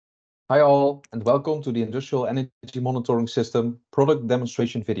Hi all, and welcome to the Industrial Energy Monitoring System product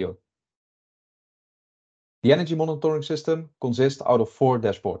demonstration video. The energy monitoring system consists out of 4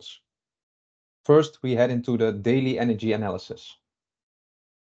 dashboards. First, we head into the daily energy analysis.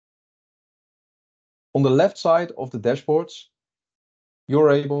 On the left side of the dashboards,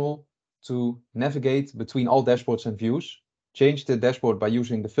 you're able to navigate between all dashboards and views, change the dashboard by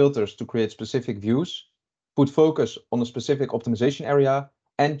using the filters to create specific views, put focus on a specific optimization area,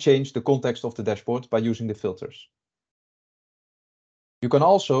 and change the context of the dashboard by using the filters. You can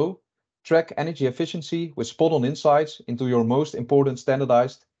also track energy efficiency with spot-on insights into your most important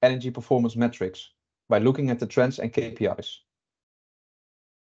standardized energy performance metrics by looking at the trends and KPIs.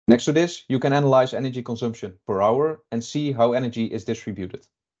 Next to this, you can analyze energy consumption per hour and see how energy is distributed.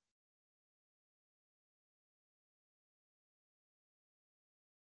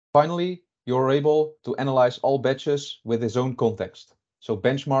 Finally, you're able to analyze all batches with its own context. So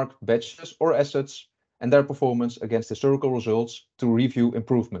benchmark batches or assets and their performance against historical results to review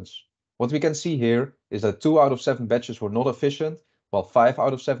improvements. What we can see here is that 2 out of 7 batches were not efficient, while 5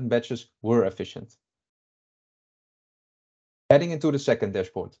 out of 7 batches were efficient. Heading into the second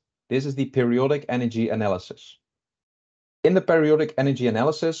dashboard, this is the periodic energy analysis. In the periodic energy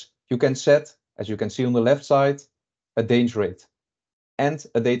analysis, you can set, as you can see on the left side, a dange rate and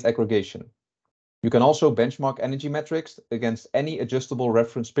a date aggregation. You can also benchmark energy metrics against any adjustable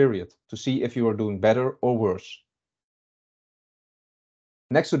reference period to see if you are doing better or worse.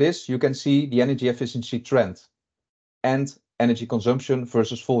 Next to this, you can see the energy efficiency trend and energy consumption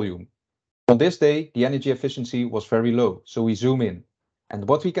versus volume. On this day, the energy efficiency was very low, so we zoom in. And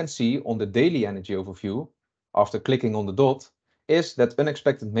what we can see on the daily energy overview, after clicking on the dot, is that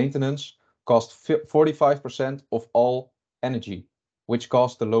unexpected maintenance cost 45% of all energy, which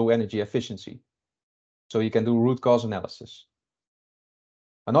caused the low energy efficiency. So you can do root cause analysis.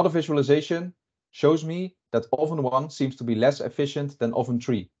 Another visualization shows me that oven 1 seems to be less efficient than oven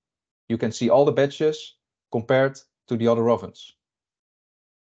 3. You can see all the batches compared to the other ovens.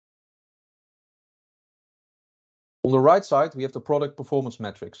 On the right side, we have the product performance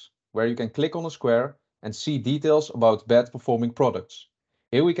metrics, where you can click on a square and see details about bad performing products.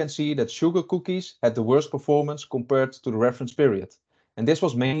 Here we can see that sugar cookies had the worst performance compared to the reference period, and this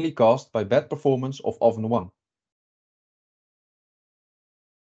was mainly caused by bad performance of oven 1.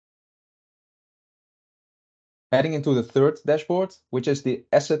 Heading into the third dashboard, which is the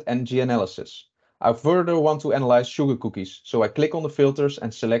asset energy analysis. I further want to analyze sugar cookies, so I click on the filters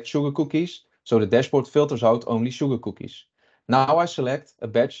and select sugar cookies, so the dashboard filters out only sugar cookies. Now I select a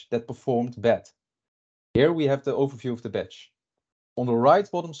batch that performed bad. Here we have the overview of the batch. On the right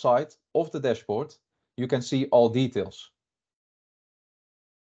bottom side of the dashboard, you can see all details.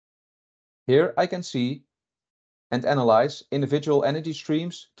 Here I can see and analyze individual energy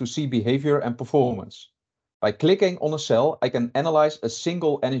streams to see behavior and performance. By clicking on a cell, I can analyze a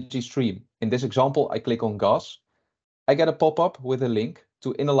single energy stream. In this example, I click on gas. I get a pop-up with a link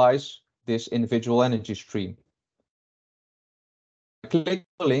to analyze this individual energy stream. I click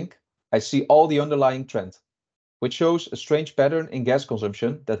on the link, I see all the underlying trend, which shows a strange pattern in gas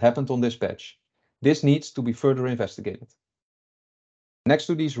consumption that happened on this batch. This needs to be further investigated. Next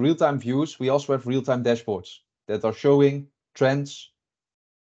to these real-time views, we also have real-time dashboards that are showing trends,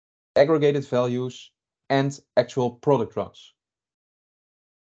 aggregated values, and actual product runs.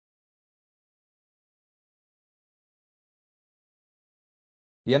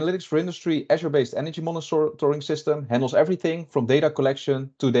 The Analytics for Industry Azure-based energy monitoring system handles everything from data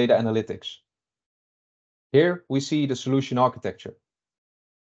collection to data analytics. Here we see the solution architecture.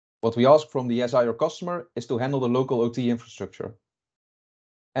 What we ask from the SI or customer is to handle the local OT infrastructure.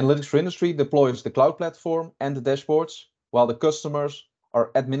 Analytics for Industry deploys the cloud platform and the dashboards, while the customers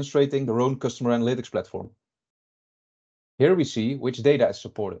are administrating their own customer analytics platform. Here we see which data is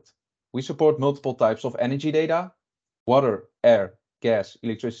supported. We support multiple types of energy data: water, air, gas,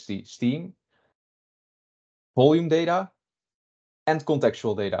 electricity, steam, volume data, and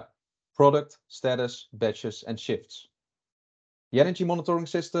contextual data: product, status, batches, and shifts. The energy monitoring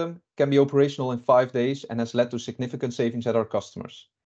system can be operational in 5 days and has led to significant savings at our customers.